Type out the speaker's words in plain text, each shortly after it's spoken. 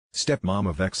Stepmom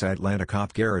of ex-Atlanta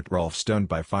cop Garrett Rolfe stunned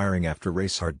by firing after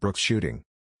Rayshard Brookson shooting.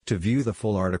 To view the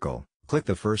full article, click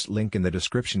the first link in the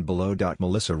description below.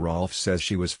 Melissa Rolfe says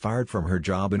she was fired from her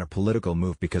job in a political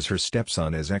move because her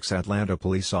stepson is ex-Atlanta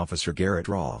police officer Garrett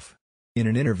Rolfe. In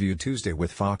an interview Tuesday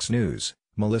with Fox News,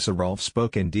 Melissa Rolfe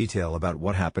spoke in detail about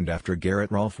what happened after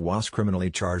Garrett Rolfe was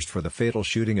criminally charged for the fatal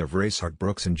shooting of Rayshard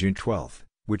Brookson June 12,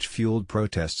 which fueled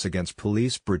protests against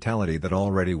police brutality that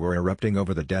already were erupting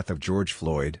over the death of George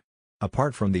Floyd.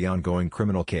 Apart from the ongoing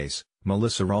criminal case,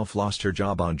 Melissa Rolfe lost her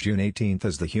job on June 18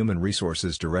 as the Human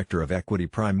Resources Director of Equity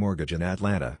Prime Morgage in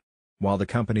Atlanta. While the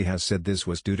company has said this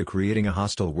was due to creating a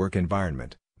hostile work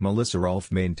environment, Melissa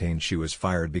Rolfe maintained she was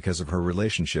fired because of her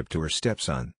relationship to her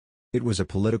stepson. "It was a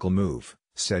political move,"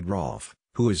 said Rolfe,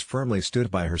 who has firmly stood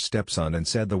by her stepson and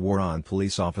said the war on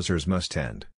police officers must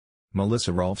end.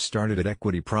 Melissa Rolfe started at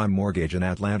Equity Prime Morgage in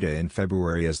Atlanta in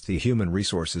February as the Human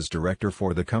Resources Director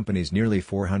for the company's nearly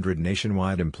 400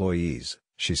 nationwide employees,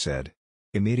 she said.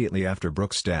 Immediately after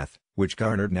Brooks' death, which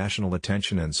garnered national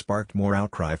attention and sparked more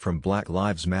outcry from Black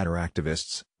Lives Matter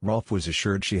activists, Rolfe was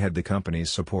assured she had the company's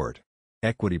support.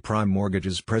 Equity Prime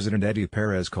Morgage's president Eddy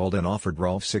Perez called and offered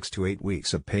Rolfe 6 to 8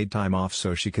 weeks of paid time off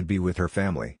so she could be with her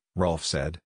family, Rolfe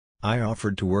said. "I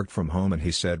offered to work from home and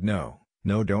he said no,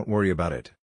 don't worry about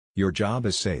it. Your job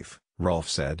is safe," Rolfe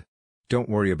said. "Don't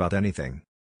worry about anything.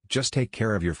 Just take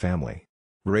care of your family."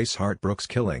 Rayshard Brookson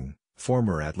killing,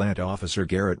 former Atlanta officer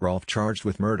Garrett Rolfe charged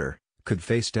with murder, could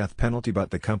face death penalty,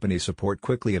 but the company's support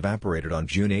quickly evaporated on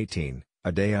June 18,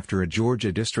 a day after a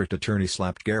Georgia district attorney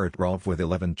slapped Garrett Rolfe with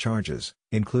 11 charges,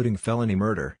 including felony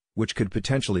murder, which could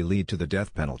potentially lead to the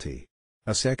death penalty.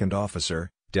 A second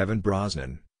officer, Devin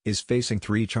Brosnan, is facing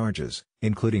 3 charges,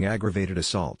 including aggravated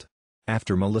assault.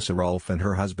 After Melissa Rolfe and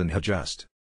her husband hadjust.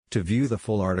 To view the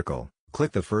full article,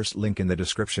 click the first link in the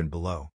description below.